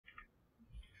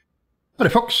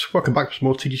Howdy folks, welcome back for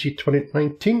more TGC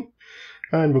 2019,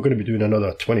 and we're going to be doing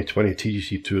another 2020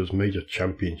 TGC Tours Major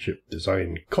Championship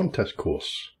Design Contest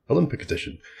course, Olympic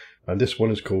Edition, and this one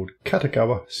is called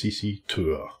Katagawa CC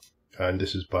Tour, and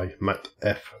this is by Matt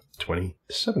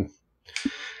F27.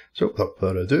 So without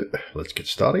further ado, let's get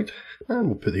started, and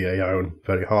we'll put the AI on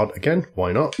very hard again,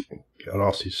 why not, get our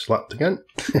asses slapped again.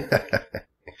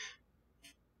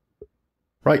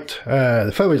 Right,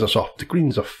 the fairways are soft, the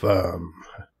greens are firm.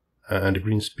 And the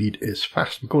green speed is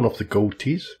fast. We're going off the gold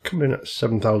tees, coming in at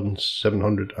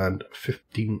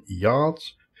 7,715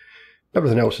 yards.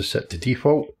 Everything else is set to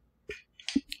default.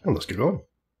 And let's get going.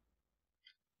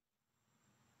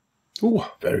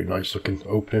 Oh, very nice looking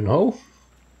opening hole.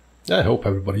 I hope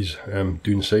everybody's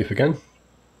doing safe again.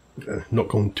 Not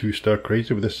going too stir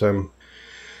crazy with this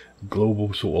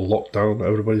global sort of lockdown that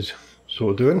everybody's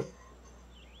sort of doing.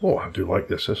 Oh, I do like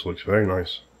this. This looks very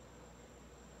nice.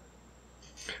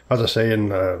 As I say,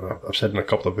 I've said in a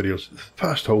couple of videos, the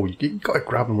first hole, you got to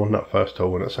grab them on that first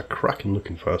hole, and it's a cracking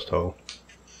looking first hole.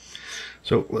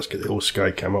 So let's get the old sky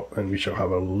cam up and we shall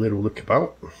have a little look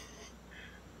about.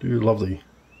 Do love the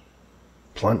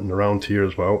planting around here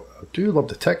as well. I do love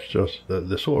the textures,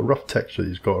 the sort of rough texture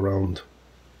he's got around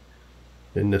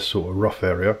in this sort of rough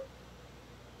area.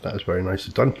 That is very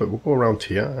nicely done, but we'll go around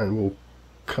here and we'll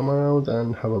come around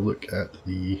and have a look at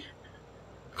the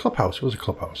clubhouse. Where's the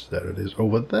clubhouse? There it is,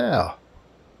 over there.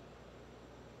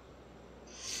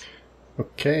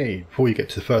 Okay, before you get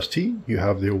to the first tee, you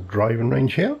have the old driving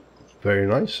range here. Very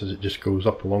nice, as it just goes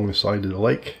up along the side of the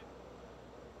lake.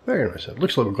 Very nice. It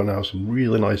looks like we're going to have some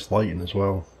really nice lighting as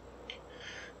well.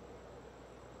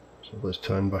 So let's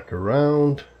turn back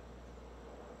around.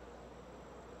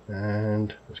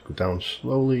 And let's go down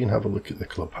slowly and have a look at the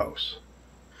clubhouse.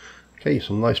 Okay,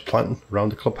 some nice planting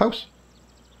around the clubhouse.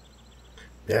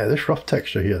 Yeah, this rough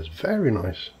texture here is very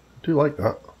nice. I do like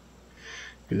that.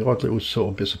 The odd little sort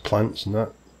of bits of plants and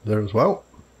that there as well.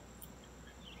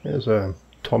 There's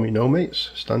Tommy No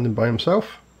Mates standing by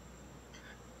himself,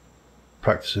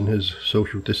 practicing his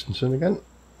social distancing again.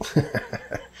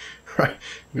 Right,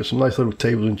 we've got some nice little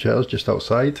tables and chairs just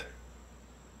outside.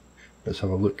 Let's have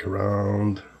a look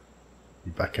around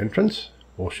the back entrance,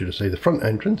 or should I say the front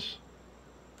entrance.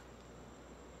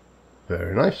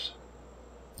 Very nice.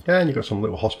 Yeah, and you've got some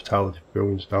little hospitality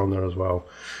buildings down there as well.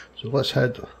 So let's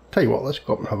head, tell you what, let's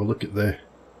go up and have a look at the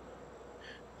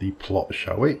plot,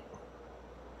 shall we?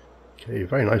 Okay,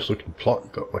 very nice looking plot.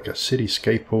 You've got like a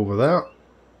cityscape over there.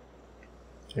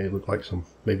 Okay, look like some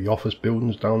maybe office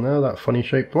buildings down there, that funny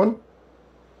shaped one.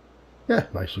 Yeah,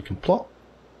 nice looking plot.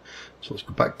 So let's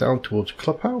go back down towards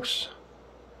clubhouse.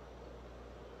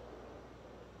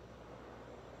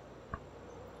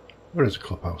 Where is the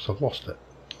clubhouse? I've lost it.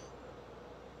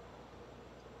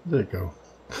 There you go.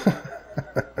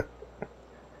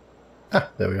 Ah,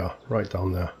 there we are, right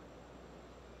down there.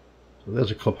 So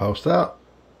there's a clubhouse there.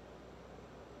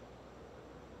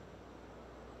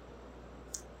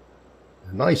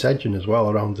 A nice edging as well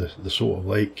around the sort of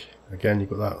lake. Again, you've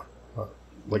got that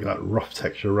like that rough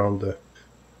texture around the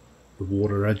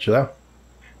water edge there.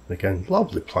 And again,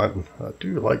 lovely planting. I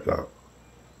do like that.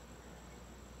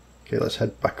 Okay, let's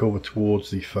head back over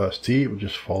towards the first tee. We'll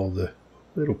just follow the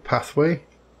little pathway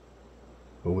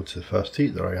over to the first tee.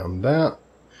 There I am there,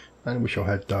 and we shall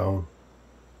head down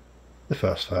the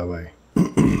first fairway.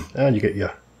 And you get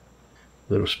your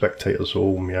little spectators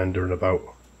all meandering about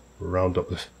around up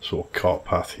the sort of cart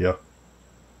path here.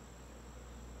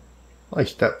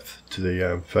 Nice depth to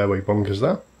the fairway bunkers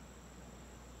there.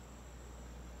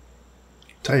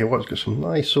 Tell you what, it's got some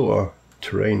nice sort of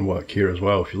terrain work here as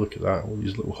well. If you look at that, all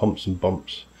these little humps and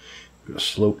bumps. Got a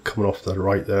slope coming off to the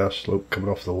right there, slope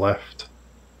coming off the left.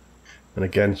 And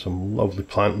again, some lovely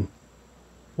planting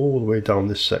all the way down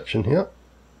this section here.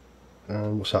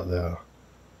 And what's that there?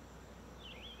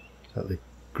 Is that the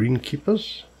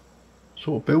greenkeepers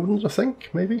sort of buildings, I think,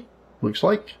 maybe? Looks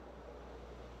like.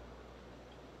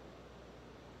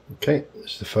 Okay,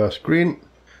 this is the first green.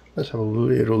 Let's have a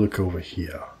little look over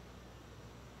here.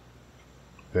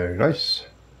 Very nice.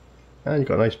 And you've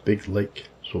got a nice big lake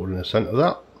sort of in the centre of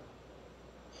that.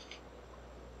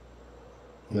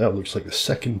 That looks like the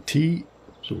second tee,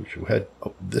 so we shall head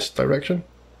up this direction.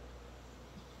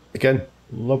 Again,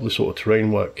 lovely sort of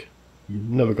terrain work. You're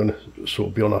never going to sort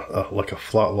of be on like a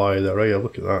flat lie there, are you?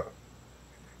 Look at that.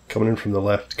 Coming in from the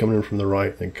left, coming in from the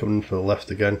right, then coming in from the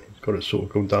left again. It's got it sort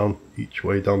of going down each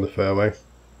way down the fairway.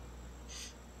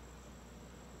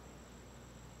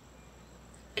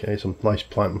 Okay, some nice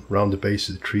planting around the base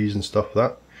of the trees and stuff.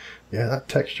 That, yeah, that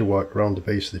texture work around the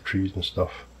base of the trees and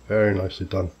stuff. Very nicely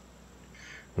done.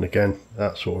 And again,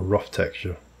 that sort of rough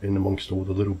texture in amongst all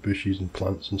the little bushes and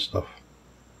plants and stuff.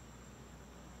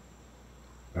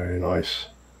 Very nice.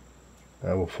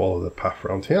 And we'll follow the path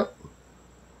around here.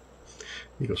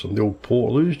 You've got some of the old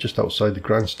portaloos just outside the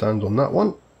grandstand on that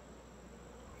one.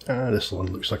 And this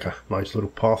one looks like a nice little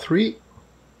par 3.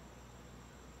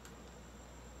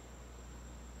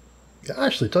 It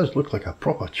actually does look like a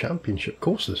proper championship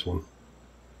course, this one.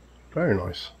 Very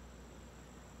nice.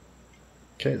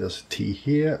 Okay, there's a tee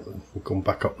here. We're going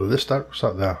back up to this. What's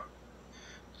that there?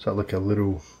 Is that like a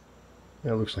little...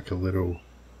 Yeah, it looks like a little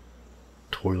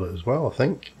toilet as well, I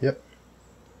think. Yep.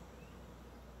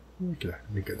 You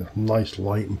get a nice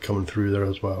lighting coming through there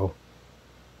as well.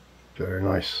 Very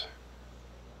nice.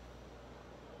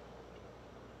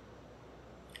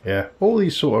 Yeah, all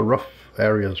these sort of rough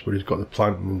areas where he's got the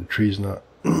planting and the trees and that.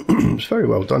 It's very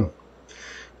well done.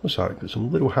 What's that? Got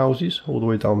some little houses all the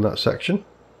way down that section.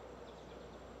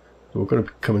 So we're going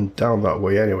to be coming down that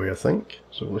way anyway, I think.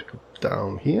 So let's go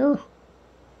down here.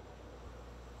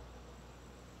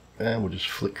 And we'll just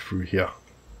flick through here.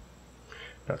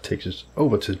 That takes us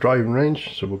over to the driving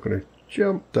range. So we're going to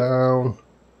jump down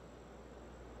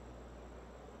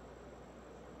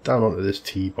onto this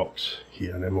tee box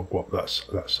here, and then we'll go up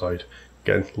that side.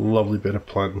 Again, lovely bit of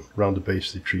planting around the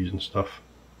base of the trees and stuff.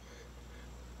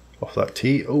 Off that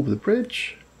tee, over the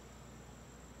bridge.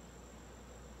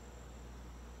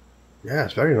 Yeah,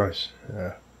 it's very nice.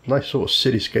 Nice sort of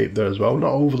cityscape there as well.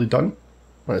 Not overly done,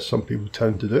 like some people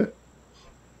tend to do.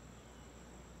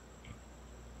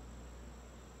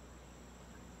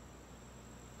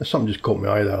 There's something just caught my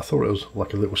eye there. I thought it was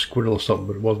like a little squirrel or something,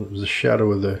 but it wasn't. It was the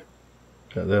shadow of the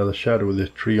shadow of the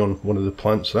tree on one of the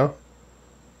plants there.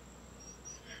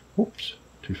 Oops,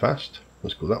 too fast.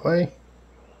 Let's go that way.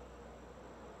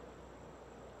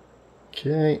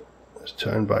 Okay, let's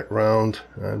turn back round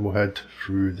and we'll head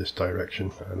through this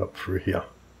direction and up through here.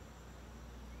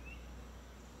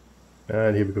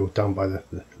 And here we go, down by the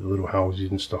little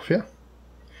houses and stuff here.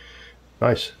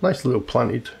 Nice little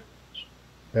planted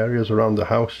areas around the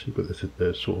house. You've got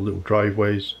the sort of little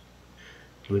driveways.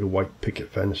 A little white picket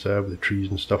fence there with the trees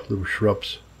and stuff, little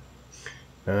shrubs.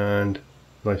 And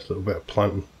nice little bit of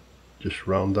planting just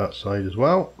round that side as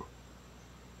well.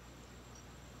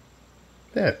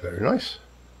 Yeah, very nice.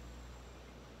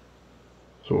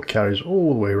 So it carries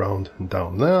all the way around and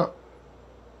down there.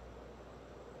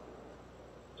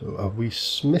 So have we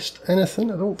missed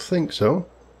anything? I don't think so.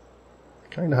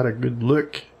 Kind of had a good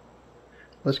look.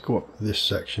 Let's go up this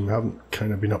section. We haven't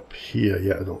kind of been up here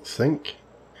yet, I don't think.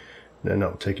 And then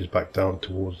that'll take us back down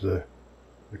towards the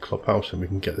clubhouse and we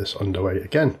can get this underway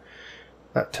again.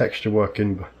 That texture work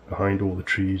in behind all the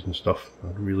trees and stuff,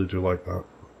 I really do like that.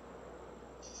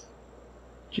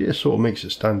 Just sort of makes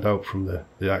it stand out from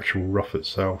the actual rough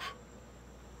itself.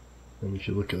 And if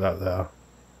you look at that there,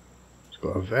 it's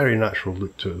got a very natural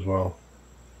look to it as well.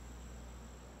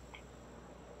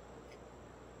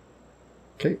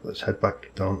 Okay, let's head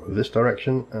back down this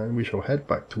direction and we shall head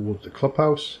back towards the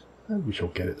clubhouse and we shall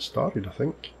get it started, I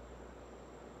think.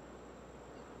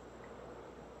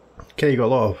 Okay, you got a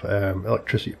lot of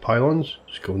electricity pylons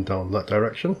just going down that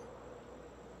direction.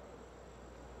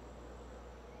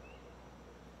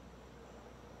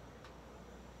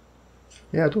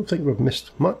 Yeah, I don't think we've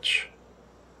missed much.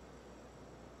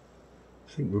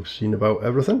 I think we've seen about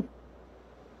everything.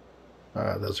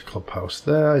 There's a clubhouse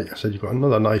there. Like I said, you've got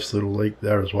another nice little lake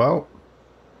there as well.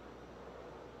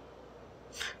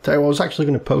 Tell you what, I was actually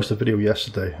going to post a video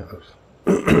yesterday,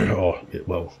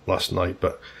 well, last night,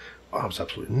 but I was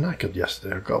absolutely knackered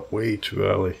yesterday. I got up way too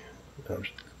early.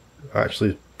 I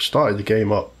actually started the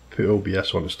game up, put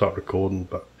OBS on to start recording,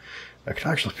 but I could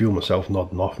actually feel myself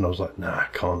nodding off, and I was like, nah, I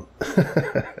can't.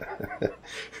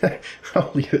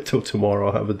 I'll leave it till tomorrow.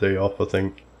 I'll have a day off, I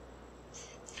think.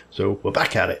 So we're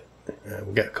back at it.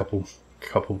 We'll get a couple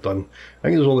done. I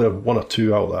think there's only one or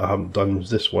two out that I haven't done. There's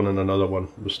this one and another one.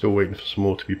 We're still waiting for some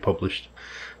more to be published.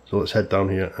 So let's head down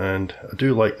here, and I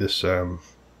do like this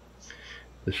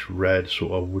this red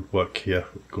sort of woodwork here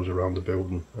that goes around the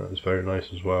building. That is very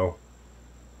nice as well.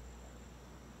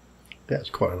 Yeah, it's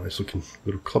quite a nice looking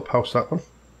little clubhouse, that one.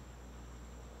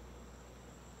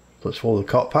 Let's follow the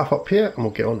cart path up here and we'll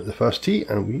get on to the first tee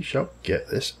and we shall get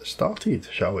this started,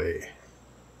 shall we?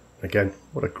 Again,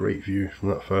 what a great view from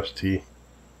that first tee.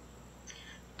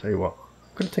 Tell you what,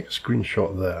 I'm going to take a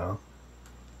screenshot there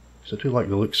because I do like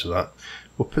the looks of that.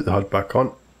 We'll put the HUD back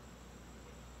on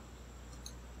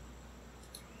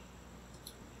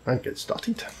and get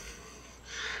started.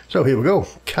 So here we go,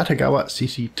 Katagawa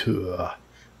CC Tour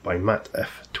by Matt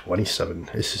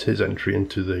F27. This is his entry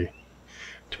into the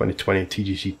 2020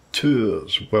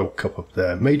 TGCTours World Cup up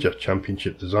there, Major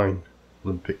Championship Design.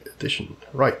 Olympic edition.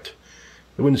 Right,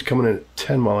 the wind's coming in at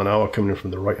 10 mile an hour, coming in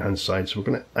from the right hand side, so we're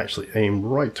going to actually aim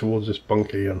right towards this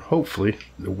bunker here, and hopefully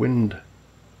the wind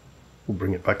will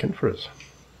bring it back in for us.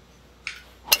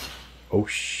 Oh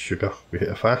sugar, we hit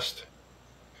her fast.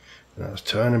 That's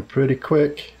turning pretty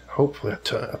quick. Hopefully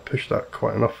I pushed that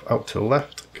quite enough out to the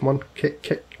left. Come on, kick,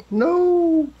 kick.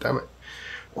 No, damn it.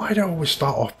 Why do I always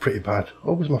start off pretty bad?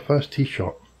 Always my first tee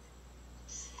shot.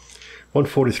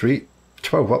 143,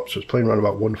 12 up, so it's playing around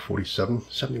about 147,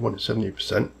 71 to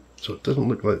 78%. So it doesn't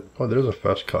look like, oh, there is a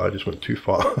first cut, I just went too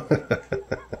far.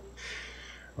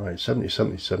 Right, 70,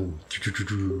 77.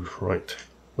 Right,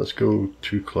 let's go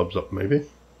 2 clubs up maybe.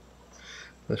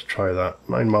 Let's try that.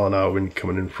 9 mile an hour wind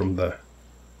coming in from the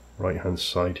right hand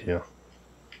side here.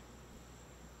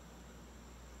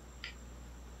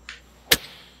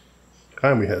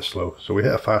 And we hit it slow. So we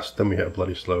hit it fast, then we hit it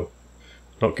bloody slow.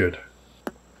 Not good.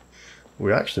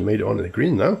 We actually made it onto the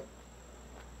green now.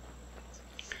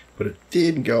 But it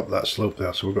didn't go up that slope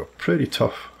there, so we've got a pretty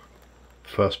tough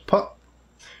first putt.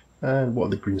 And what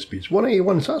are the green speeds?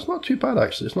 181, so that's not too bad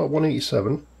actually. It's not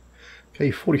 187. Okay,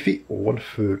 40 feet or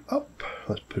 1/3 up.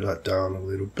 Let's put that down a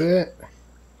little bit.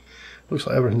 Looks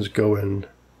like everything's going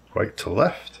right to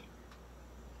left.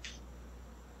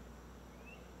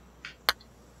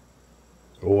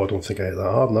 Oh, I don't think I hit that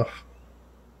hard enough.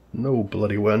 No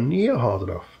bloody well near hard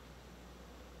enough.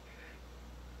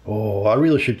 Oh, I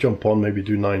really should jump on, maybe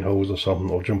do 9 holes or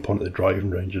something, or jump onto the driving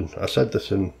range. And I said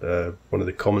this in one of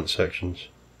the comment sections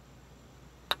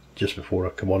just before I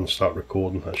come on and start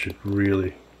recording. I should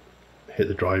really hit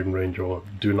the driving range or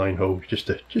do 9 holes just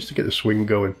to get the swing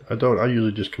going. I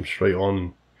usually just come straight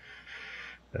on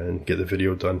and get the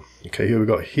video done. Okay, here we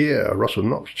got here Russell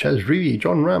Knox, Ches Reevy,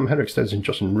 John Ram, Henrik Stenson,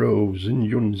 Justin Rose, Zin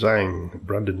Yun Zhang,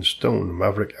 Brandon Stone,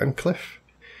 Maverick and Cliff,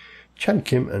 Chan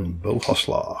Kim and Bo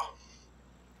Hostler.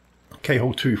 Okay,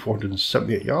 hole 2,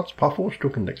 478 yards, par 4,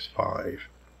 stroke index 5.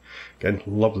 Again,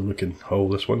 lovely looking hole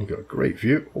this one. You've got a great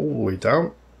view all the way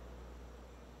down.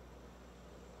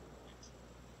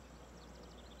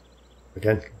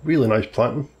 Again, really nice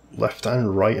planting, left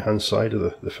and right hand side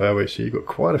of the fairway, so you've got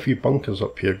quite a few bunkers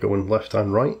up here going left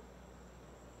and right.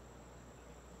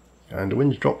 And the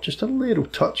wind's dropped just a little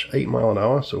touch, 8 mile an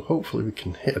hour, so hopefully we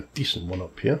can hit a decent one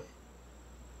up here.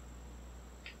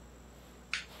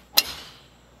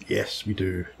 Yes, we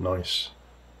do, nice.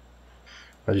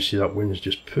 As you see, that wind's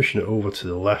just pushing it over to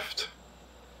the left.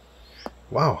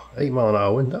 Wow, 8 mile an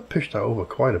hour wind, that pushed that over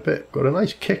quite a bit. Got a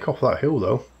nice kick off that hill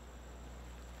though.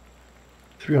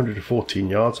 314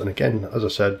 yards, and again, as I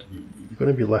said, you're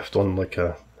going to be left on like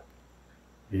a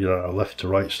left to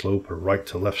right slope or right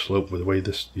to left slope with the way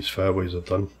these fairways are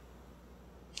done.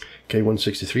 Okay,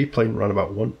 163, playing around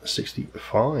about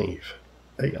 165.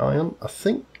 8 iron, I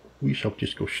think we shall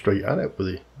just go straight at it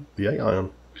with the 8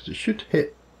 iron, because it should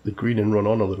hit the green and run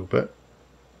on a little bit.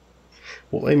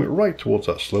 We'll aim it right towards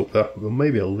that slope there, well,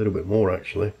 maybe a little bit more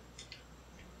actually.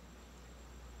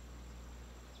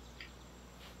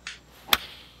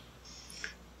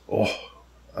 Oh,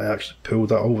 I actually pulled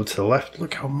that over to the left.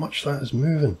 Look how much that is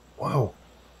moving. Wow.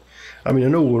 I mean, I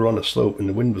know we're on a slope and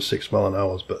the wind was 6 mile an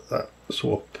hour, but that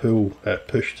sort of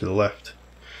push to the left,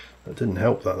 that didn't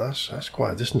help that. That's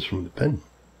quite a distance from the pin.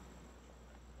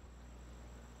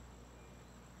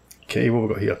 Okay, what we've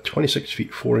got here, 26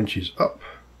 feet 4 inches up.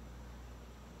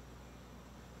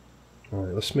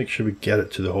 Alright, let's make sure we get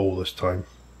it to the hole this time.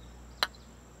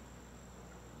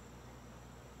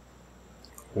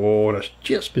 Oh, that's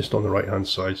just missed on the right hand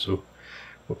side, so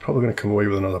we're probably going to come away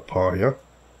with another par here.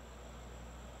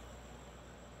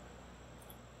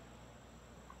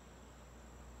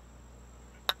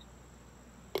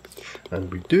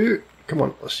 And we do. Come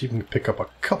on, let's see if we can pick up a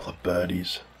couple of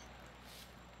birdies.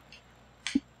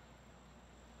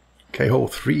 Okay, hole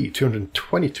 3,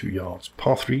 222 yards,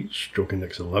 par 3, stroke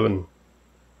index 11.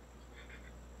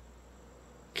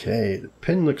 Okay, the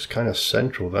pin looks kind of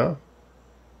central there.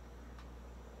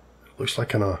 Looks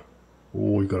like oh,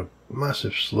 you've got a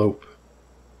massive slope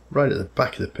right at the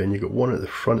back of the pin. You've got one at the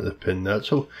front of the pin there.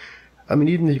 So, I mean,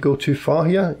 even if you go too far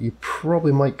here, you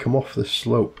probably might come off the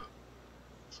slope.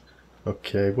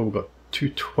 Okay, well, we've got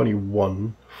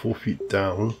 221, 4 feet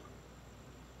down.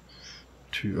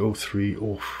 203,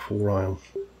 oh, 4 iron,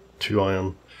 2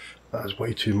 iron. That is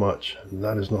way too much.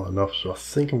 That is not enough. So I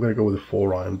think I'm going to go with a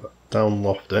 4 iron, but down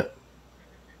loft it.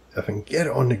 If I can get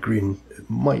it on the green, it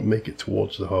might make it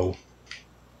towards the hole.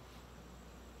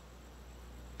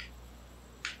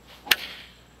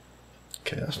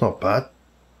 Okay, that's not bad.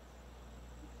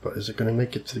 But is it going to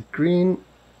make it to the green?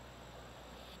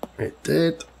 It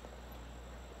did.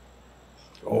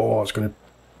 Oh, it's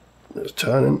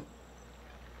turning.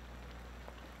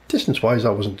 Distance wise,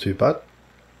 that wasn't too bad.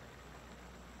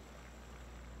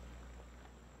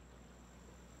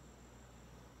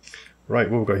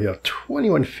 Right, what we've got here,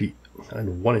 21 feet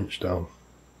and 1 inch down.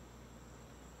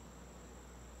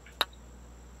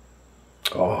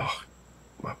 Oh,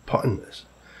 my putting is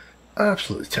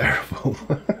absolutely terrible.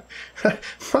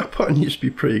 My putting used to be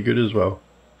pretty good as well.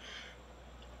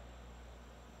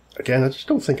 Again, I just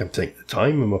don't think I'm taking the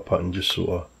time with my putting, just sort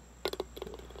of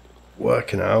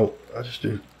working out. I just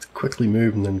do quickly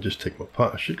move and then just take my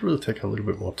putt. I should really take a little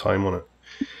bit more time on it.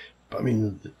 But I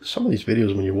mean, some of these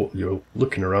videos when you're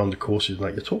looking around the courses,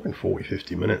 like you're talking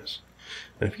 40-50 minutes.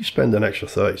 And if you spend an extra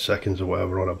 30 seconds or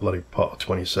whatever on a bloody putt, or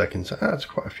 20 seconds, that's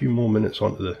quite a few more minutes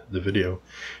onto the video.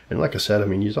 And like I said, I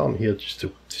mean, you aren't here just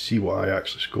to see what I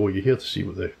actually score. You're here to see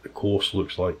what the course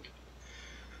looks like.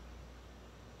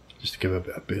 Just to give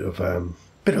a bit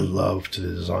of love to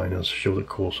the designers, show the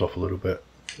course off a little bit.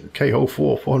 Okay, hole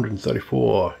 4,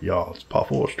 434 yards, par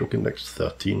 4, stroke index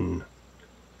 13.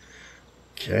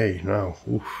 Okay, now,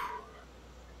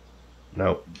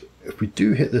 now, if we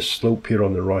do hit this slope here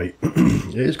on the right,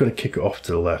 it is going to kick it off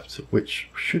to the left, which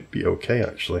should be okay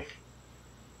actually.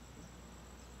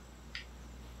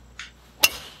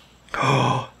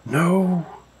 Oh, no!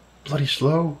 Bloody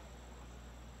slow.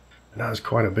 And that's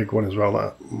quite a big one as well.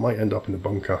 That might end up in the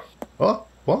bunker. Oh,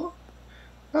 what?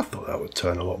 I thought that would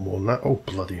turn a lot more than that. Oh,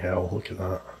 bloody hell, look at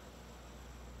that.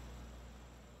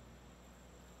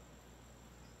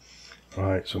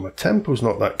 Right, so my tempo's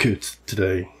not that good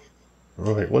today.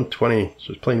 Right, 120,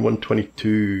 so it's playing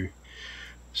 122,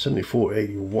 74,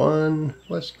 81.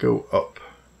 Let's go up.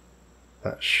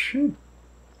 That should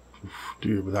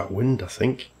do it with that wind, I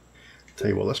think. Tell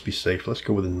you what, let's be safe. Let's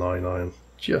go with a 9-iron,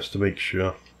 just to make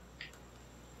sure.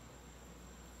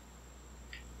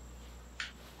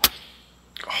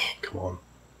 Oh, come on.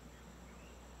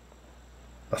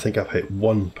 I think I've hit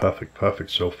one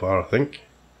perfect so far, I think.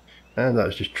 And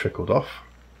that's just trickled off.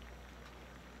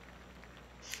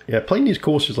 Yeah, playing these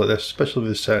courses like this, especially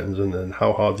with the settings and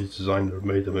how hard these designers have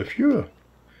made them, if your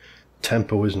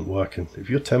tempo isn't working, if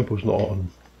your tempo's not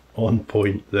on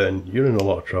point, then you're in a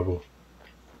lot of trouble.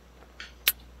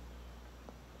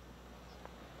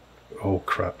 Oh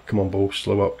crap, come on Bo,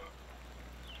 slow up.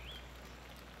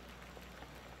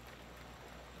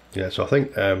 Yeah, so I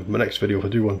think my next video, if I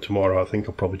do one tomorrow, I think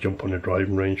I'll probably jump on the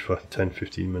driving range for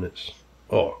 10-15 minutes.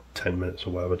 Or 10 minutes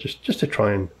or whatever, just to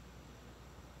try and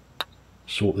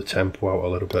sort the tempo out a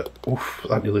little bit. Oof,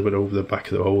 that nearly went over the back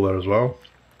of the hole there as well.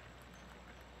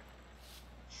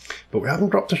 But we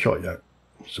haven't dropped a shot yet,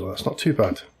 so that's not too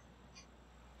bad.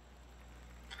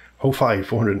 Hole 5,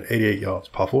 488 yards,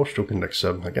 par 4, stroke index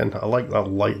 7. Again, I like that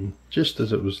lighting, just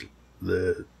as it was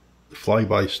the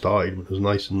flyby started, it was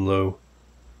nice and low.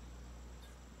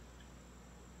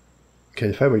 Okay,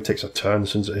 the fairway takes a turn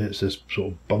since it hits this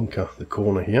sort of bunker, the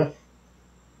corner here.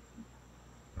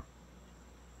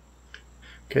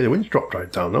 Okay, the wind's dropped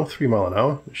right down now, 3 miles an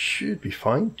hour. It should be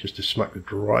fine, just to smack the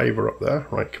driver up there.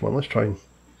 Right, come on, let's try and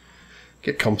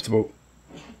get comfortable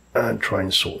and try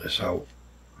and sort this out.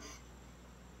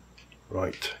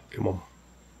 Right, come on.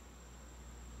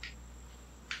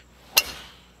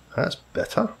 That's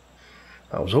better.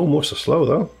 That was almost a slow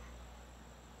though.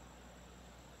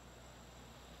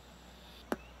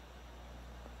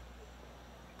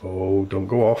 Oh, don't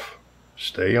go off.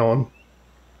 Stay on.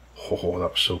 Oh,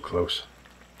 that was so close.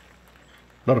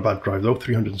 Not a bad drive though,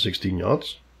 316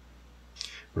 yards.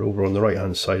 We're over on the right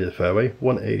hand side of the fairway,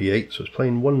 188, so it's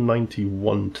playing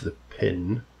 191 to the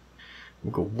pin.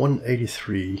 We've got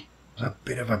 183, there's a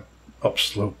bit of an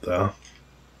upslope there.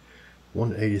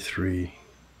 183,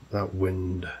 that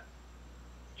wind.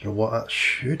 You know what, that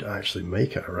should actually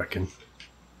make it, I reckon.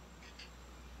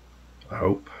 I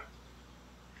hope.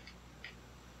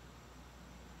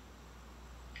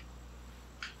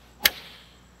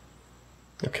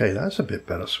 Okay, that's a bit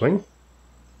better swing.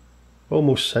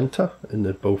 Almost centre in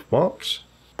the both marks.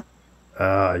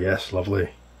 Ah, yes, lovely.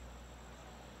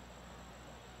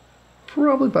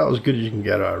 Probably about as good as you can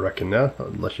get, I reckon, now,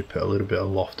 unless you put a little bit of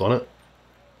loft on it.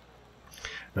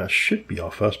 That should be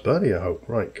our first birdie, I hope.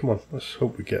 Right, come on, let's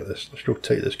hope we get this. Let's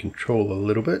rotate this control a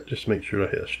little bit, just to make sure I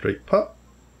hit a straight putt.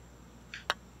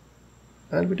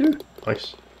 And we do.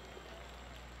 Nice.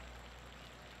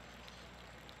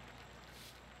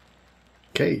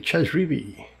 Okay, Ches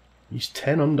Reeve, he's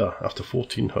 10 under after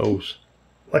 14 holes.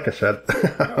 Like I said,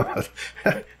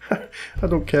 I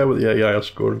don't care what the AI are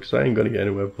scoring because I ain't going to get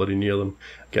anywhere bloody near them.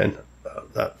 Again,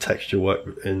 that texture work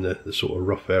in the sort of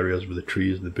rough areas with the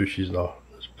trees and the bushes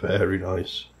is very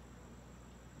nice.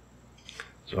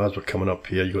 So as we're coming up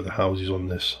here, you've got the houses on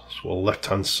this sort of left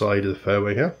hand side of the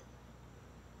fairway here.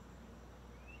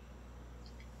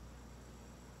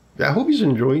 Yeah, I hope you're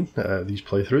enjoying these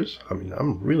playthroughs. I mean,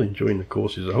 I'm really enjoying the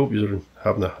courses. I hope you're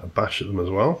having a bash at them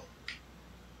as well.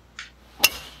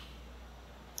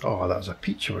 Oh, that's a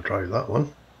peach of a drive, that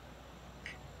one.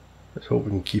 Let's hope we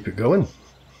can keep it going.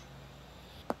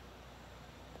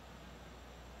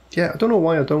 Yeah, I don't know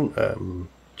why I don't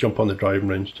jump on the driving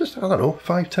range. Just, I don't know,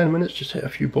 5-10 minutes, just hit a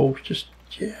few balls. Just,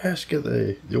 yes, get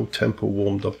the old tempo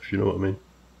warmed up, if you know what I mean.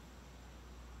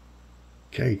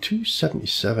 Okay,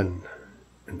 277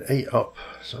 and 8 up.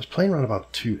 So I was playing around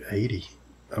about 280.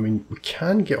 I mean, we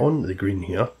can get on the green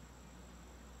here.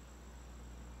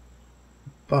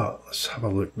 But let's have a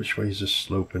look. Which way is this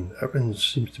sloping? Everything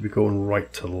seems to be going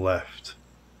right to left.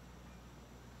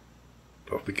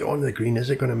 But if we get on the green, is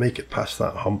it going to make it past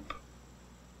that hump?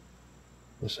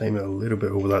 Let's aim it a little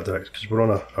bit over that direction because we're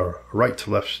on a right to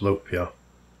left slope here.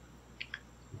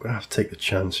 I'm going to have to take the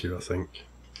chance here, I think.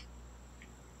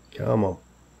 Come on.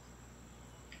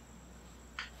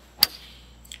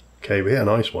 Okay, we hit a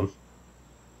nice one.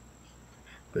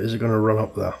 But is it going to run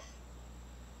up there?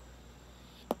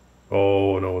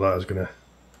 Oh no, that's gonna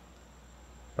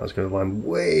land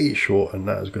way short, and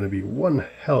that is going to be one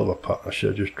hell of a putt. I should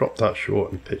have just dropped that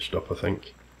short and pitched up, I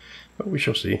think. But we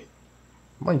shall see.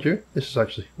 Mind you, this is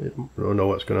actually, I don't know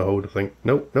what's going to hold, I think.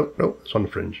 Nope, nope, nope, it's on the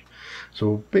fringe. So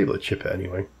we'll be able to chip it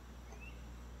anyway.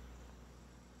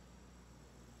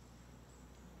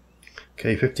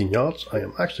 Okay, 15 yards. I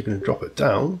am actually going to drop it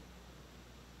down.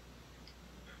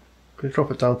 I'm going to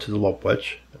drop it down to the lob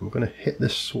wedge, and we're going to hit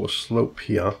this sort of slope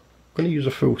here. I'm going to use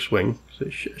a full swing, so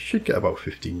it should get about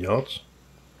 15 yards.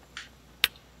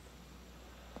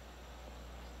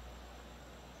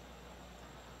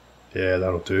 Yeah,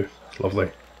 that'll do.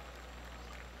 Lovely.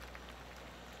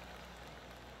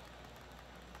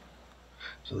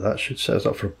 So that should set us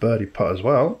up for a birdie putt as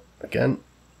well. Again,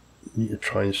 need to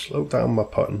try and slow down my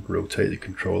putting, rotate the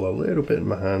controller a little bit in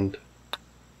my hand.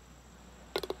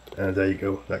 And there you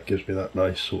go, that gives me that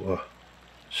nice sort of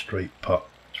straight putt.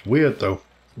 It's weird though, it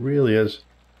really is.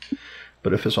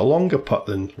 But if it's a longer putt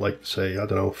than, like, say, I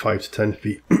don't know, 5 to 10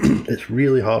 feet, it's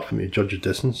really hard for me to judge the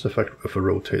distance if I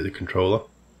rotate the controller.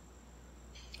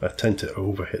 I tend to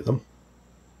overhit them.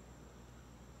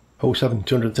 Hole 7,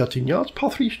 213 yards,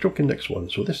 par 3 stroking next one.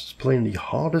 So this is playing the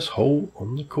hardest hole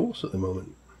on the course at the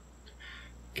moment.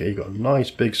 Okay, you got a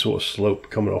nice big sort of slope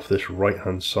coming off this right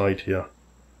hand side here.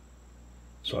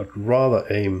 So I'd rather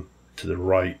aim to the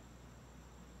right.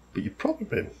 But you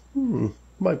probably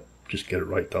might just get it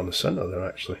right down the centre there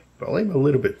actually. But I'll aim a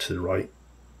little bit to the right.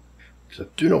 Because I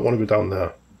do not want to go down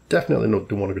there. Definitely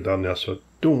don't want to go down there, so I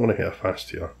don't want to hit a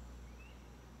fast here.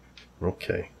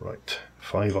 Okay, right.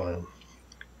 5 iron.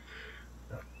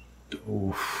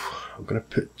 Oof, I'm going to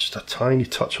put just a tiny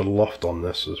touch of loft on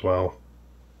this as well.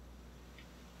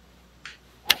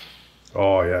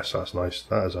 Oh yes, that's nice.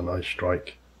 That is a nice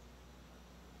strike.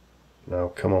 Now,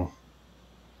 come on.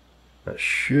 That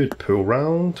should pull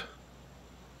round.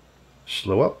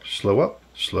 Slow up, slow up,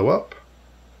 slow up.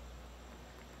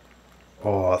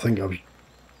 Oh, I think I was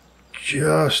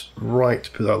just right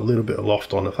to put that little bit of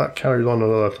loft on. If that carried on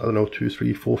another, I don't know, 2,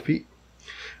 3, 4 feet,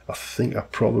 I think I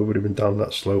probably would have been down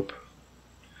that slope.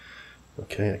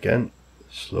 Okay, again,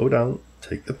 slow down,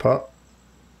 take the putt.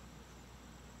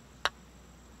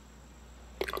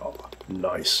 Oh,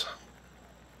 nice.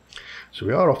 So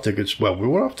we are off to a good, well, we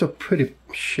were off to a pretty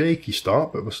shaky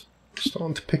start, but we're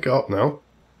starting to pick it up now.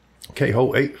 Okay,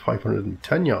 hole 8,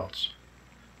 510 yards.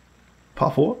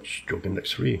 Par 4, stroke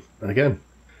index 3. And again,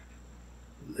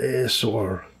 this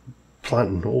sort of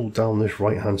planting all down this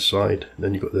right hand side. And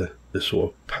then you've got the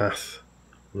sort of path,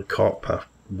 the cart path,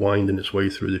 winding its way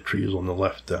through the trees on the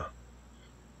left there.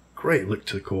 Great look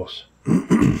to the course.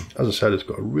 As I said, it's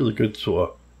got a really good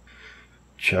sort of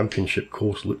championship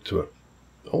course look to it.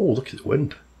 Oh, look at the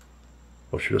wind.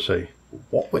 Or should I say,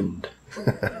 what wind?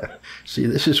 See,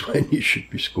 this is when you should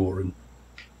be scoring.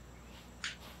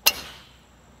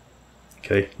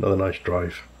 Okay, another nice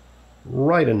drive.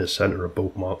 Right in the centre of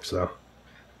both marks there.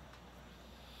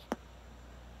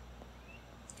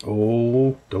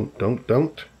 Oh, don't.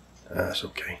 That's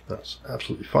okay. That's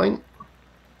absolutely fine.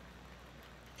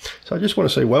 So I just want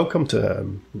to say welcome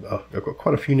to, I've got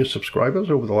quite a few new subscribers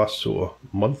over the last sort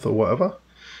of month or whatever.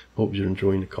 Hope you're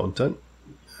enjoying the content.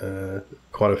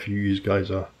 Quite a few of you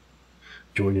guys are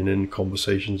joining in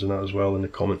conversations and that as well in the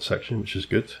comment section, which is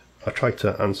good. I try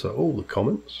to answer all the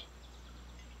comments.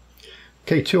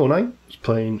 Okay, 209 is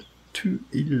playing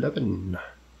 211.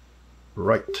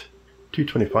 Right,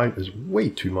 225 is way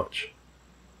too much.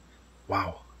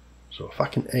 Wow. So if I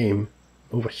can aim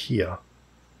over here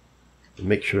and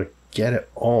make sure I get it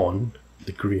on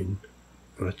the green,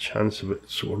 got a chance of it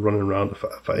sort of running around.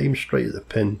 If I aim straight at the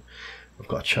pin, I've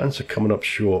got a chance of coming up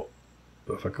short.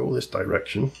 But if I go this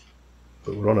direction,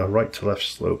 but we're on a right to left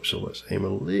slope, so let's aim a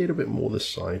little bit more this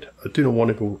side. I don't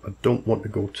want to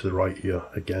go to the right here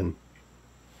again.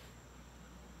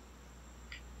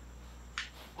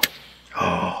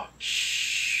 Oh,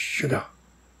 sugar.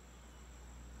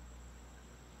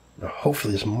 Now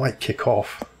hopefully this might kick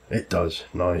off. It does.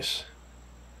 Nice.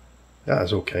 That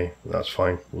is okay. That's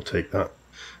fine. We'll take that.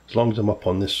 As long as I'm up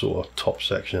on this sort of top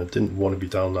section. I didn't want to be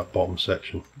down that bottom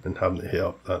section and having to hit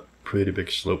up that pretty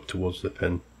big slope towards the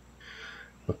pin.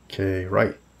 Okay,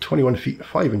 right. 21 feet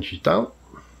 5 inches down.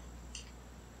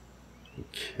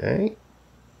 Okay.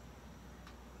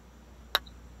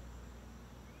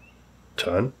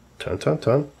 Turn. Turn, turn,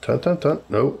 turn, turn, turn, turn.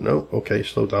 No, no. Okay,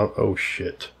 slow down. Oh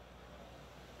shit.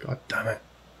 God damn it.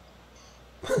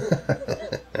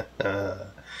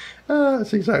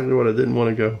 That's exactly what I didn't want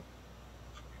to go.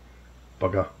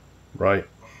 Bugger. Right.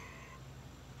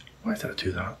 Why did I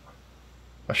do that?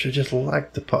 I should have just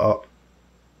lagged the putt up.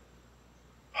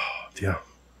 Oh dear.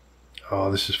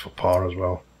 Oh, this is for par as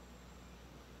well.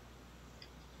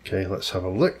 Okay, let's have a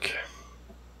look.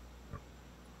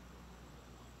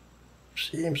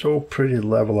 Seems all pretty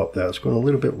level up there. It's going a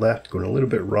little bit left, going a little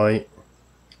bit right.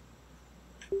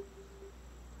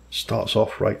 Starts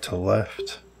off right to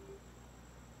left.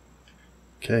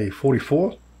 Okay,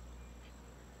 44.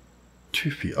 2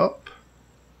 feet up.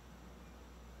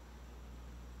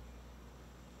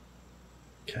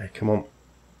 Okay, come on.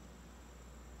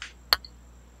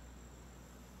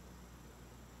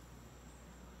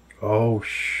 Oh,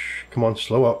 come on,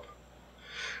 slow up.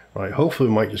 Right, hopefully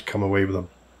we might just come away with a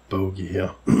bogey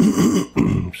here.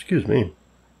 Excuse me.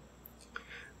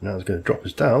 Now it's going to drop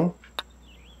us down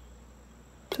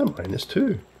to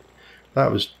 -2.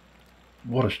 That was,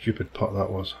 what a stupid putt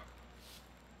that was.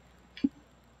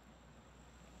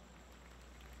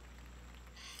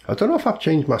 I don't know if I've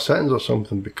changed my settings or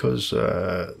something, because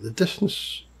the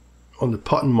distance on the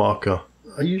putting marker,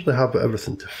 I usually have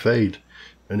everything to fade,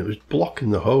 and it was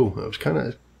blocking the hole. It was kind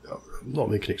of, I'm not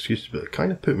making excuses, but it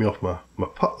kind of put me off my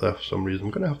putt there for some reason.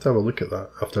 I'm going to have a look at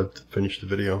that after I finish the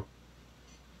video.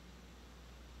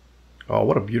 Oh,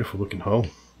 what a beautiful looking hole,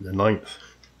 the 9th.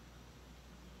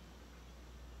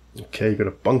 Okay, got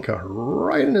a bunker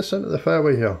right in the centre of the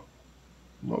fairway here.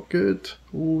 Not good.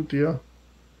 Oh dear.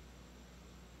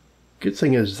 Good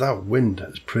thing is that wind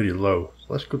is pretty low. So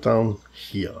let's go down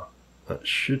here. That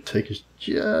should take us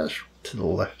just to the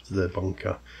left of the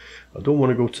bunker. I don't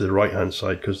want to go to the right hand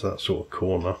side because that sort of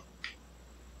corner.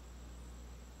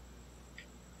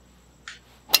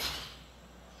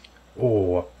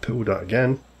 Oh, I pulled that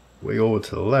again. Way over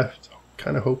to the left. I'm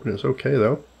kind of hoping it's okay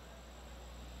though.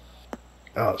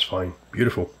 Ah, that's fine.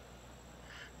 Beautiful.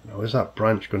 Now, is that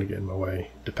branch going to get in my way?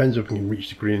 Depends if we can reach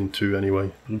the green in 2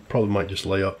 anyway. We probably might just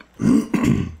lay up.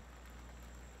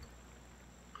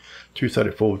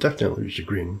 234 will definitely reach the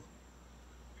green.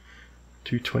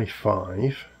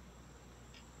 225.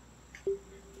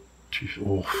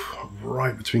 Oh,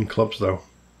 right between clubs though.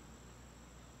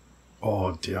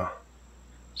 Oh dear.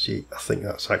 See, I think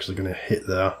that's actually going to hit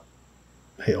there.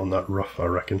 Hit on that rough, I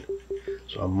reckon.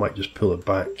 So I might just pull it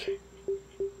back.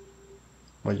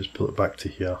 Might just pull it back to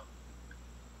here.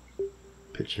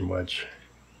 Pitching wedge.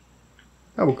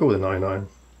 I will go with a 9-9.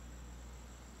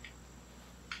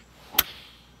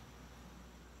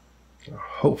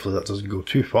 Hopefully that doesn't go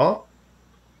too far.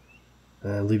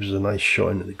 And leaves us a nice shot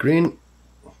into the green.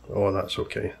 Oh, that's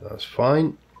okay. That's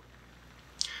fine.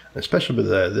 And especially with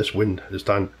this wind has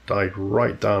died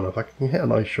right down. If I can hit a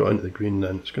nice shot into the green,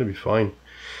 then it's going to be fine.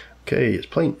 Okay, it's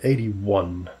playing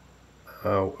 81.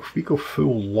 If we go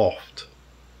full loft,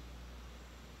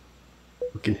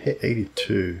 we can hit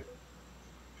 82,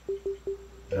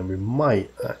 and we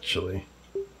might actually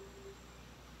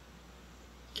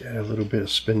get a little bit of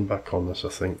spin back on this. I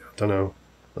think, I don't know.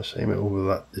 Let's aim it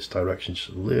over this direction just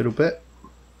a little bit.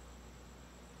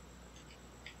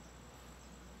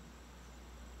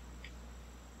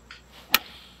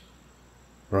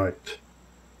 Right.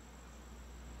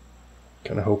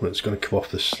 Kind of hoping it's going to come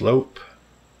off the slope,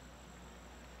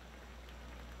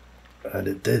 and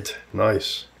it did.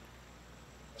 Nice.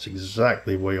 That's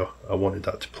exactly where I wanted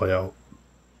that to play out.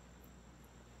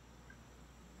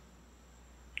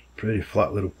 Pretty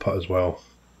flat little putt as well.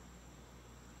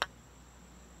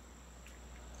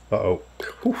 Uh-oh.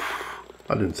 Oof.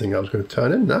 I didn't think that was going to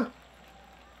turn in there.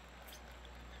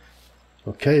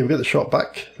 Okay, we got the shot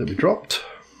back that we dropped.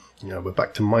 Yeah, we're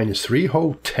back to -3,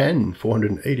 hole 10,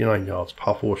 489 yards,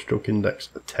 par 4, stroke index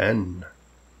 10.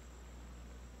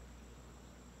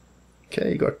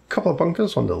 Okay, you got a couple of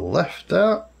bunkers on the left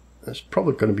there. It's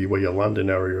probably going to be where your landing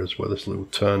area is, where this little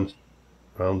turn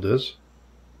round is.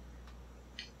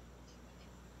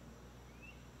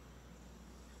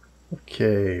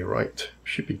 Okay, right.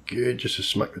 Should be good just to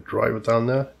smack the driver down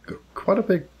there. Got quite a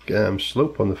big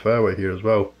slope on the fairway here as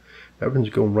well. Everything's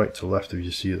going right to left, if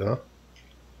you see that.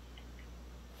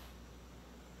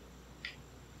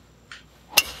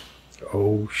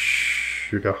 Oh,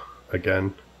 sugar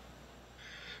again.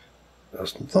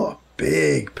 That's not a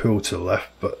big pull to the left,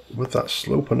 but with that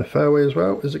slope on the fairway as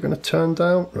well, is it going to turn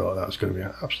down? Oh, that's going to be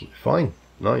absolutely fine.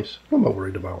 Nice. What am I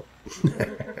worried about?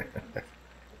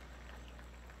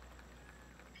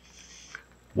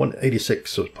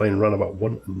 186, so it's playing around about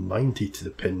 190 to the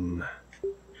pin.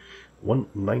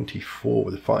 194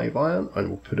 with a 5 iron, and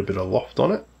we'll put a bit of loft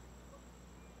on it.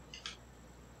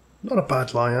 Not a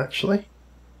bad lie, actually.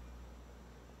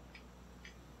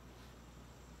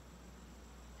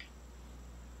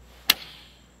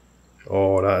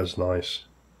 Oh, that is nice.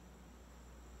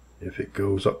 If it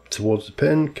goes up towards the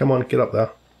pin, come on, get up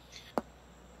there.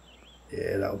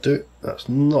 Yeah, that'll do it. That's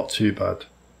not too bad.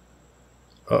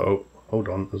 Uh-oh, hold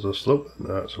on, there's a slope.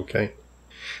 No, that's okay.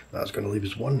 That's going to leave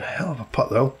us one hell of a putt,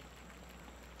 though.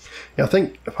 Yeah, I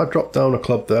think if I drop down a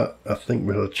club there, I think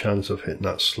we had a chance of hitting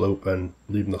that slope and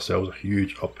leaving ourselves a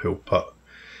huge uphill putt.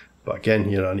 But again,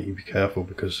 here I need to be careful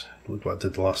because look what I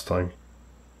did the last time.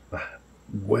 I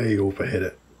way overhit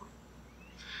it.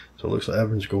 So it looks like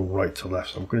everything's going right to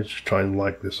left. So I'm going to just try and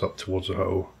lag this up towards the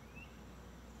hole.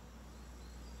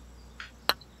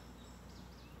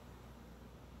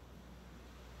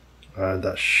 And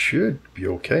that should be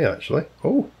okay, actually.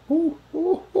 Oh,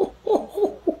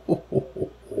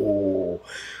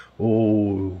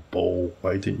 ball,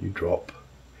 why didn't you drop?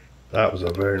 That was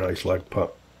a very nice lag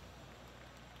putt.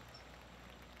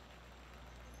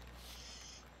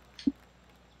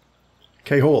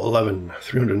 Okay, hole 11,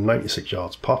 396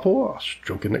 yards, par 4,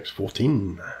 stroke in next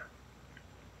 14.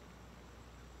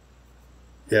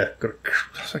 Yeah, got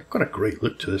a great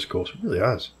look to this course, it really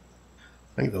has.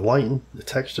 I think the lighting, the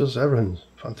textures, everything's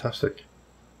fantastic.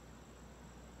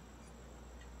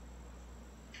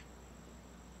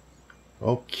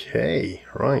 Okay,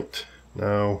 right,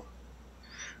 now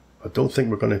I don't think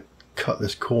we're going to cut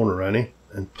this corner any,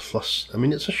 and plus, I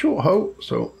mean it's a short hole,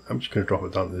 so I'm just going to drop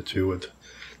it down to the 2-wood.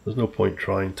 There's no point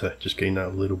trying to just gain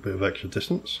that little bit of extra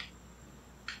distance.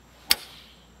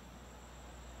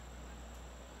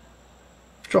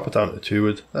 Drop it down to the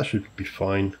 2-wood, that should be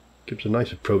fine. Gives a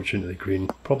nice approach into the green,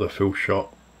 probably a full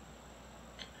shot.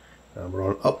 And we're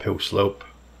on an uphill slope.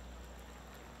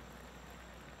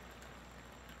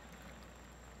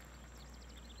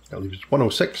 That leaves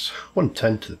 106,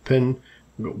 110 to the pin.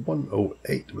 We've got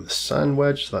 108 with a sand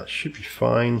wedge, so that should be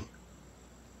fine.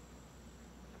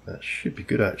 That should be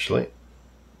good actually.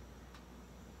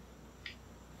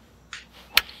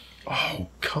 Oh,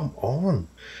 come on.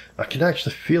 I can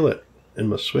actually feel it in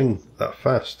my swing that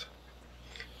fast.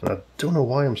 And I don't know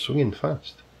why I'm swinging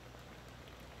fast.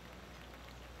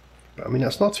 But I mean,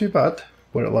 that's not too bad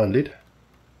where it landed.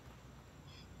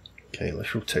 Okay,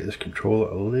 let's rotate this controller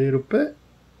a little bit.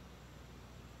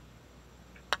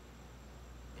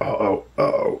 Oh,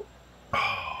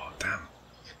 damn.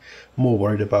 More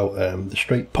worried about the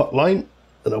straight putt line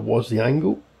than I was the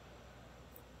angle.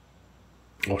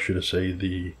 Or should I say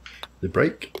the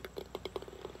break.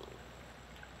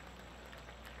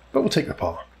 But we'll take the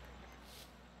par.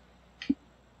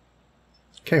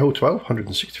 Okay, hole 12,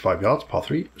 165 yards, par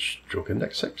 3, stroke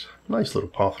index 6. Nice little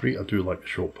par 3, I do like the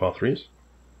short par 3s.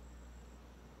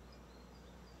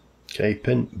 Okay,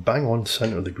 pin bang on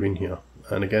centre of the green here.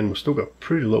 And again, we've still got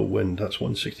pretty low wind, that's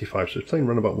 165, so it's playing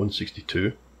around about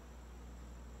 162.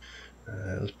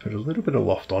 Let's put a little bit of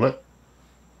loft on it.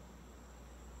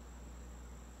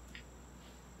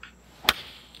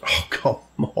 Oh, come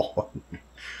on.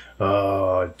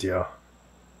 Oh, dear.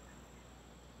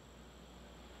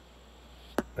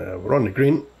 We're on the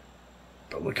green,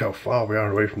 but look how far we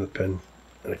are away from the pin.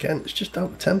 And again, it's just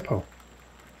down to tempo.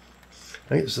 I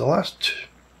think it's the last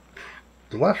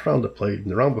round I played, and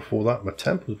the round before that, my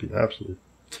tempo's been absolutely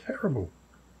terrible.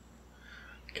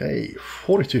 Okay,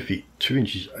 42 feet, 2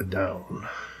 inches down.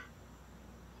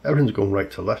 Everything's going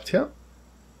right to left here.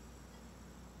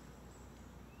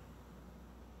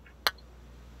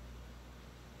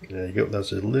 There you go,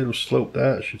 there's a little slope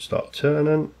there, it should start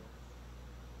turning.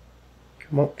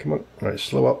 Come on, come on. Right,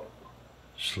 slow up.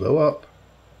 Slow up.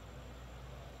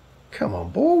 Come on,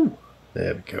 ball.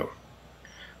 There we go.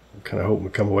 I'm kind of hoping we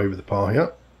come away with the par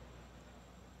here.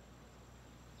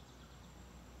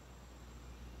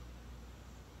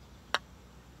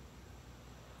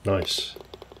 Nice.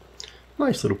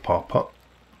 Nice little par putt.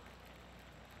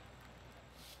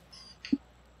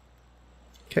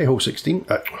 Okay, hole 16,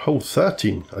 hole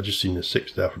 13, I just seen the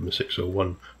 6 there from the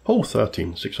 601. Hole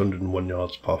 13, 601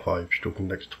 yards, par 5, stroke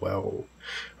index 12.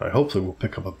 Right, hopefully we'll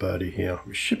pick up a birdie here.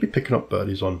 We should be picking up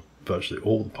birdies on virtually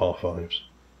all the par 5s.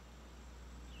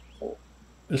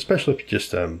 Especially if you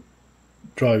just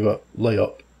drive up, lay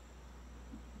up,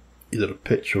 either a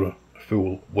pitch or a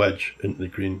full wedge into the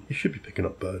green, you should be picking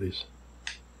up birdies.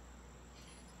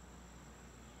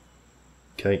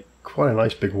 Okay, quite a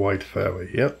nice big wide fairway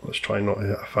here. Let's try not to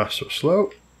hit a fast or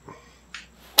slow.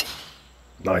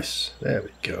 Nice, there we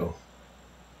go.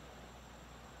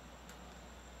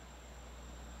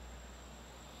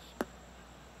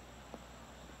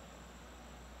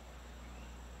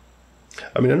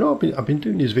 I mean, I know I've been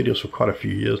doing these videos for quite a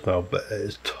few years now, but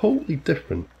it's totally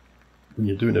different when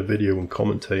you're doing a video and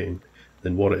commentating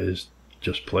than what it is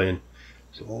just playing.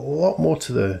 There's a lot more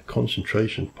to the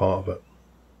concentration part of it.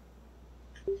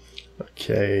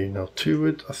 Okay, now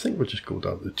 2-wood, I think we'll just go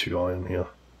down to the 2-iron here.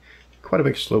 Quite a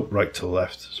big slope right to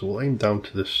left, so we'll aim down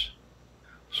to this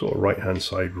sort of right hand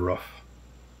side rough.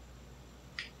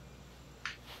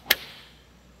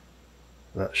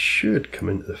 That should come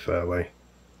into the fairway.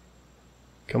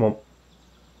 Come on.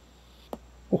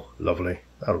 Oh, lovely.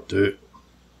 That'll do it.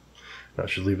 That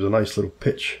should leave us a nice little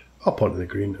pitch up onto the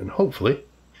green and hopefully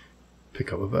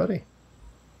pick up a birdie.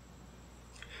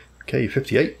 Okay,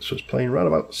 58, so it's playing around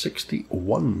about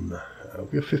 61.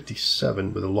 We're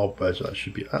 57 with a lob wedge, that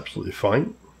should be absolutely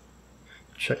fine.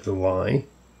 Check the lie.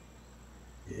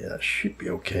 Yeah, that should be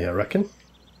okay, I reckon.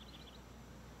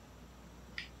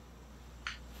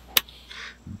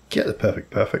 Get the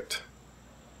perfect.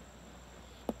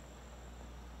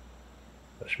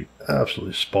 That should be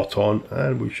absolutely spot on,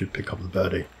 and we should pick up the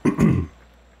birdie. Okay,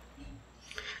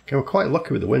 we're quite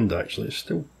lucky with the wind actually, it's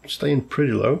still staying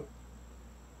pretty low.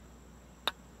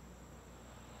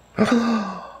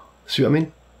 See what I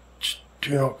mean? Just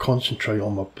do not concentrate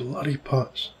on my bloody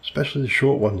putts, especially the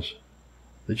short ones.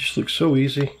 They just look so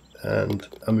easy, and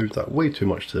I moved that way too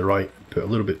much to the right and put a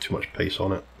little bit too much pace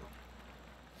on it.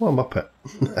 Well, muppet.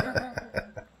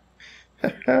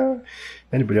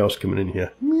 Anybody else coming in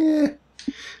here? Yeah,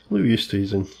 Lou used to,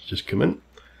 he's in, just come in.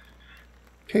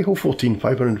 Okay, hole 14,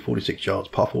 546 yards,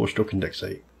 par 4, stroke index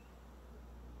 8.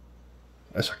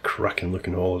 That's a cracking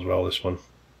looking hole as well, this one.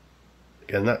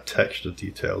 Again, that texture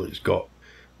detail it's got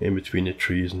in between the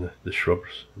trees and the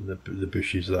shrubs and the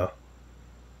bushes there.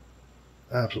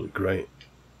 Absolutely great.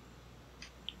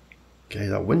 Okay,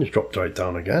 that wind's dropped right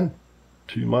down again.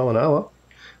 2 miles an hour.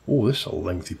 Oh, this is a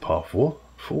lengthy par 4.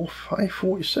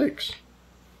 546.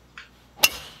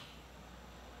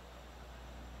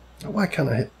 Now, why can't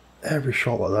I hit every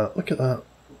shot like that? Look at that.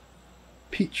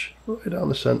 Peach right down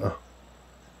the centre.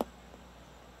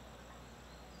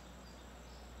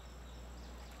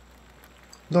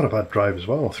 Not a bad drive as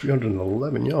well,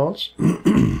 311 yards.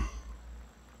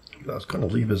 That's going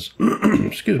to leave us,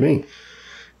 excuse me,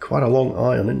 quite a long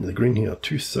iron into the green here.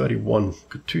 231,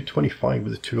 225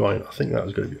 with a 2-iron. I think that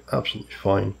is going to be absolutely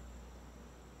fine.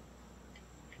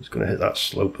 It's going to hit that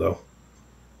slope though.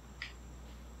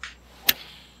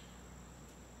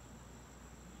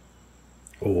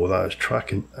 Oh, that is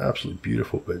tracking absolutely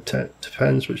beautiful, but it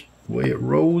depends which way it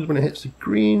rolls when it hits the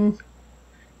green.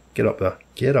 Get up there,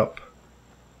 get up.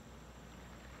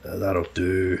 That'll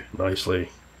do nicely.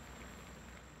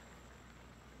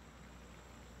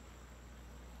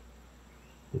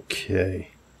 Okay,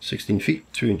 16 feet,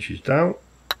 2 inches down.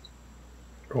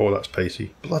 Oh, that's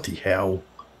pacey. Bloody hell.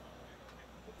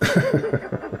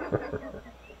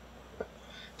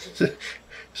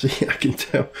 See, I can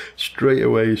tell straight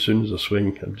away as soon as I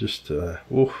swing. I'm just,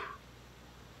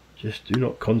 just do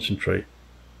not concentrate.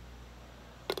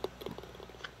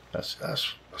 That's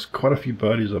quite a few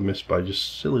birdies I missed by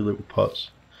just silly little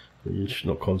putts that you're just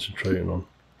not concentrating on.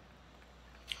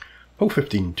 Hole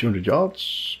 15, 200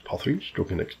 yards, par 3,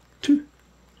 stroke index 2.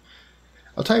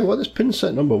 I'll tell you what, this pin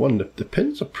set number 1, the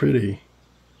pins are pretty.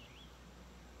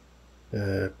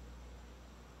 I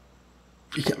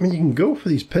mean, you can go for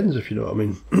these pins if you know what I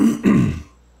mean.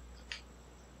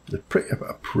 They're pretty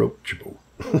approachable.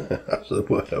 That's the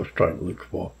word I was trying to look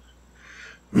for.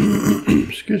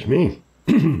 Excuse me.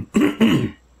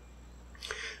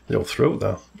 The old throat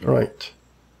there. Right.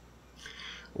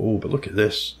 Oh, but look at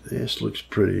this. This looks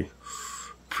pretty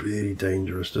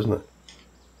dangerous, doesn't it?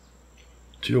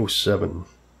 207.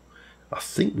 I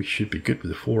think we should be good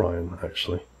with the 4-iron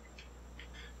actually.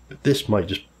 But this might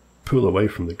just pull away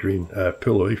from the green,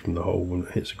 pull away from the hole when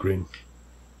it hits the green.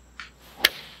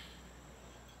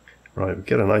 Right, we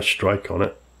get a nice strike on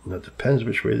it. And it depends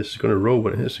which way this is going to roll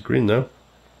when it hits the green now.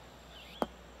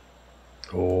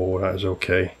 Oh, that is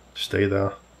okay. Stay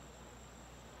there.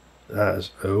 That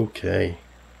is okay.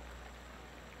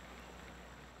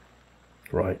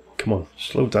 Right, come on,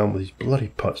 slow down with these bloody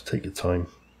putts, take your time.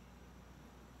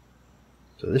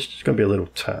 So this is going to be a little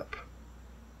tap.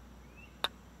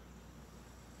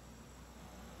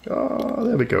 Ah,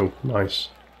 there we go, nice.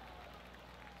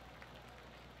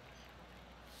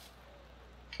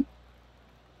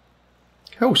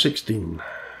 Hole 16.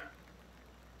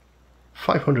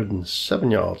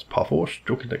 507 yards, par 4,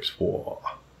 stroke index 4.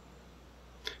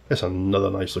 That's another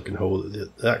nice looking hole. The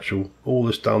actual, all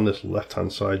this down this left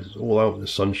hand side is all out in the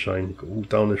sunshine. All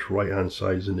down this right hand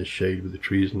side is in the shade with the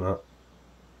trees and that.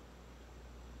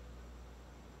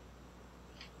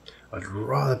 I'd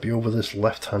rather be over this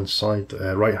left hand side,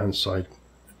 right hand side,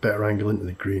 better angle into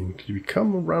the green. Because if you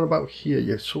come around about here,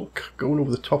 you're sort of going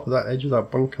over the top of that edge of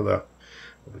that bunker there.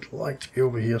 I would like to be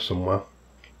over here somewhere.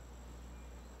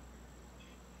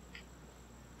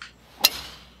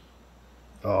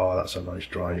 Oh, that's a nice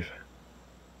drive.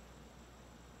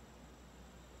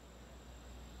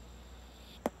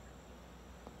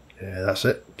 Yeah, that's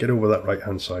it. Get over that right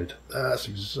hand side. That's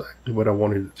exactly what I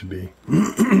wanted it to be.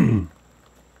 And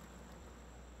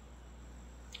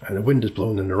the wind is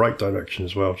blowing in the right direction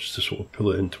as well, just to sort of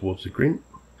pull it in towards the green.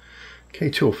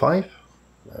 Okay, 205.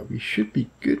 We should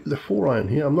be good with the 4-iron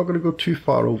here. I'm not going to go too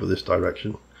far over this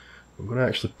direction. I'm going to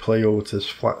actually play over to this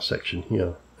flat section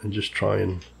here and just try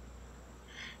and,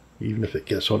 even if it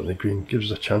gets onto the green,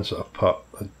 gives us a chance at a putt.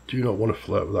 I do not want to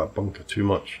flirt with that bunker too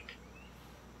much.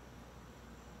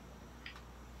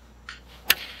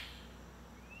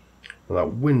 And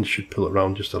that wind should pull it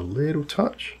around just a little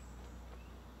touch.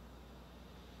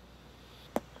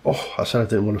 Oh, I said I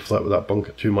didn't want to flirt with that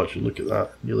bunker too much, and look at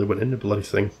that. Nearly went in the bloody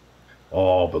thing.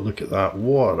 Oh, but look at that.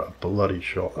 What a bloody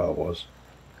shot that was.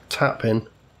 Tap in,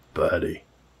 birdie.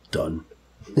 Done.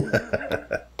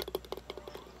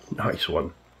 Nice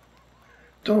one.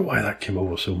 Don't know why that came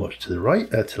over so much to the right,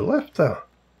 to the left there.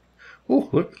 Oh,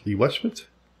 look, Lee Westwood.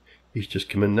 He's just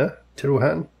come in there. Tyrrell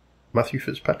Hatton, Matthew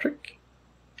Fitzpatrick.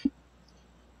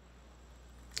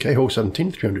 Okay, hole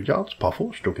 17, 300 yards, par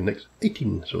 4, stroke index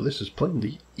 18. So this is playing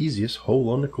the easiest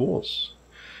hole on the course.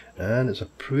 And it's a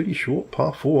pretty short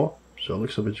par 4. So it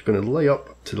looks like we're just going to lay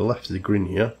up to the left of the green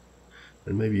here.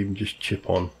 And maybe even just chip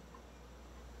on.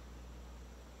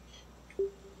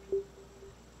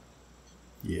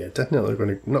 Yeah,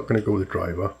 definitely not going to go with the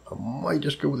driver. I might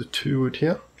just go with the 2-wood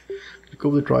here. If you go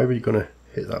with the driver, you're going to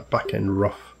hit that back end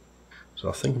rough. So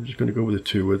I think I'm just going to go with the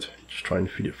 2-wood. Just try and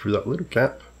feed it through that little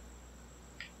gap.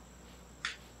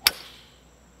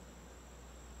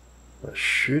 That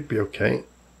should be okay.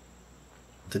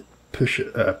 Did push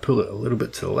it, pull it a little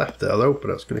bit to the left there though, but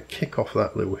that's going to kick off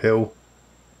that little hill.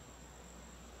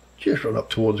 Just run up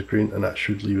towards the green, and that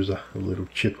should leave us a little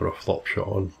chip or a flop shot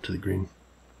on to the green.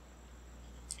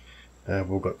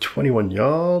 We've got 21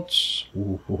 yards.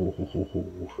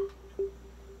 Ooh.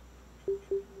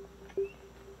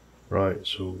 Right,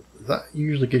 so that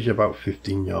usually gives you about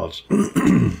 15 yards.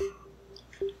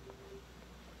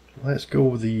 Let's go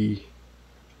with the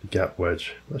gap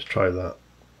wedge. Let's try that.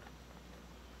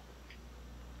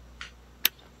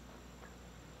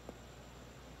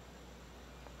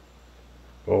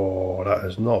 Oh, that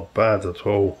is not bad at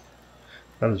all.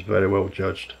 That is very well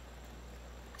judged.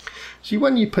 See,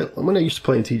 when I used to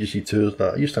play in TGCTours,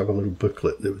 I used to have a little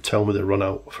booklet that would tell me the run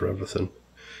out for everything.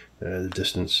 The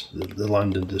distance, the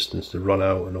landing distance, the run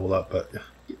out and all that, but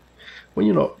when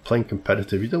you're not playing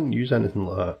competitive, you don't use anything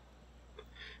like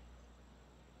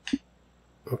that.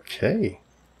 Okay.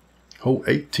 Hole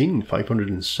 18,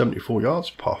 574 yards,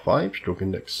 par 5, stroke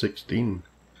index 16.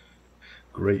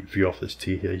 Great view off this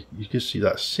tee here. You can see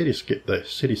that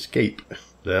cityscape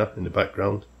there in the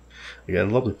background. Again,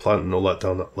 lovely plant and all that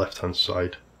down that left hand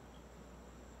side.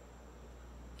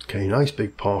 Okay, nice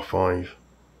big par 5.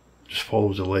 Just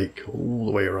follows the lake all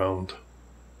the way around.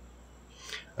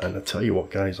 And I tell you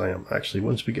what guys, I am actually,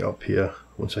 once we get up here,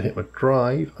 once I hit my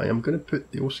drive, I am going to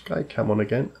put the old sky cam on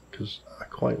again, because I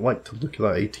quite like to look at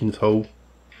that 18th hole,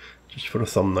 just for a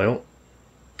thumbnail.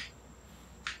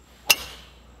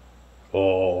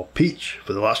 Oh, Peach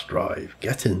for the last drive,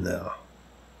 get in there.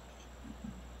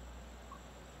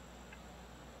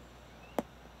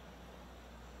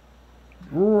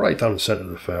 Right down the centre of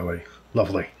the fairway,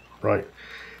 lovely. Right,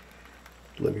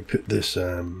 let me put this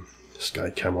sky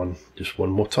cam on just one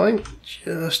more time,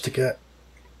 just to get,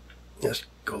 let's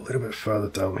go a little bit further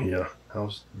down here.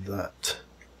 How's that?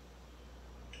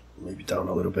 Maybe down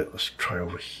a little bit. Let's try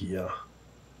over here.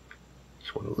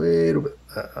 Just want a little bit.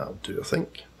 That'll do, I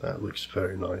think. That looks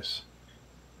very nice.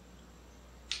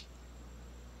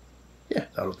 Yeah,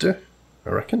 that'll do, I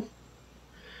reckon.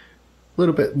 A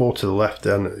little bit more to the left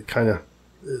there, and it kind of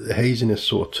the haziness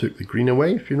sort of took the green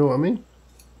away, if you know what I mean.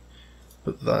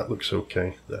 But that looks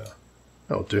okay there.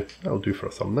 That'll do. That'll do for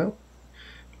a thumbnail.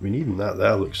 I mean, even that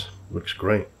there looks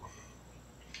great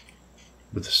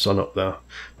with the sun up there.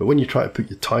 But when you try to put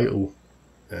your title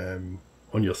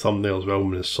on your thumbnail as well,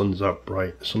 when the sun's out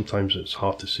bright, sometimes it's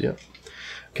hard to see it.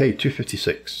 Okay,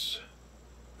 256.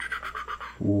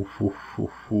 Ooh, ooh,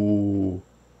 ooh, ooh.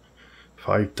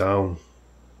 5 down.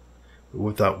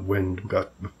 With that wind,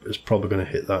 it's probably going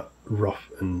to hit that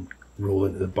rough and roll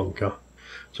into the bunker.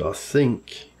 So I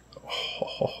think,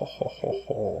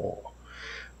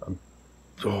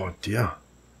 oh dear,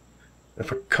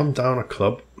 if I come down a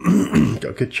club, got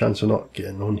a good chance of not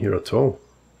getting on here at all.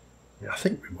 Yeah, I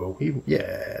think we will. Even,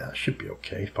 yeah, that should be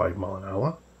okay. 5 miles an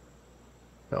hour.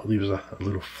 That'll leave us a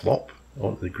little flop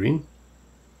onto the green.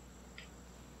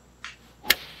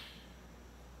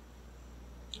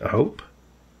 I hope.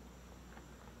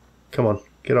 Come on,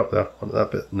 get up there onto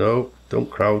that bit. No,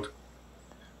 don't crowd.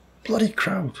 Bloody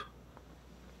crowd.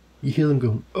 You hear them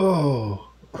going, oh.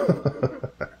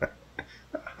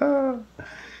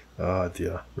 Oh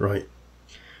dear. Right.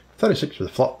 36 for the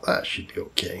flop. That should be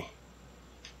okay.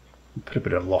 Put a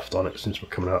bit of loft on it since we're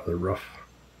coming out of the rough.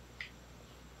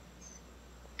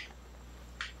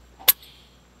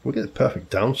 We'll get the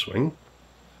perfect downswing.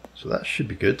 So that should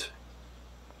be good.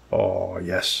 Oh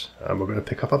yes. And we're going to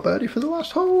pick up a birdie for the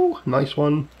last hole. Nice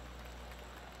one.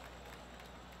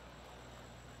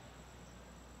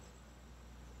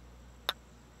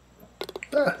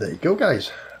 There you go,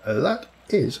 guys. That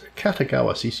is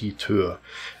Katagawa CC Tour,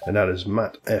 and that is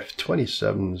Matt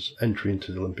F27's entry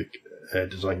into the Olympic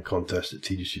design contest at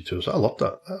TGCTours. I loved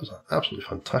that. That was an absolutely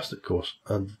fantastic course,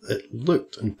 and it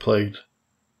looked and played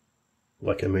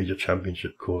like a major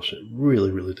championship course. It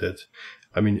really, really did.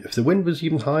 I mean, if the wind was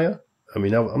even higher, I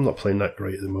mean, I'm not playing that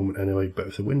great at the moment anyway, but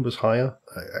if the wind was higher,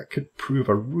 I could prove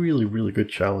a really, really good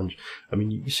challenge. I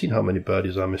mean, you've seen how many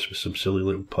birdies I missed with some silly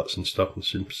little putts and stuff and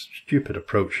some stupid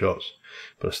approach shots,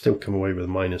 but I still come away with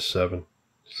 -7.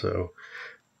 So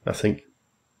I think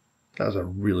that was a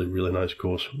really, really nice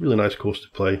course. Really nice course to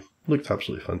play. Looked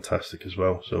absolutely fantastic as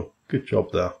well. So good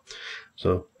job there.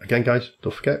 So again, guys,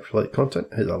 don't forget, if you like the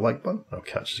content, hit that like button. I'll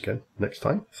catch you again next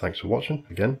time. Thanks for watching.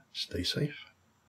 Again, stay safe.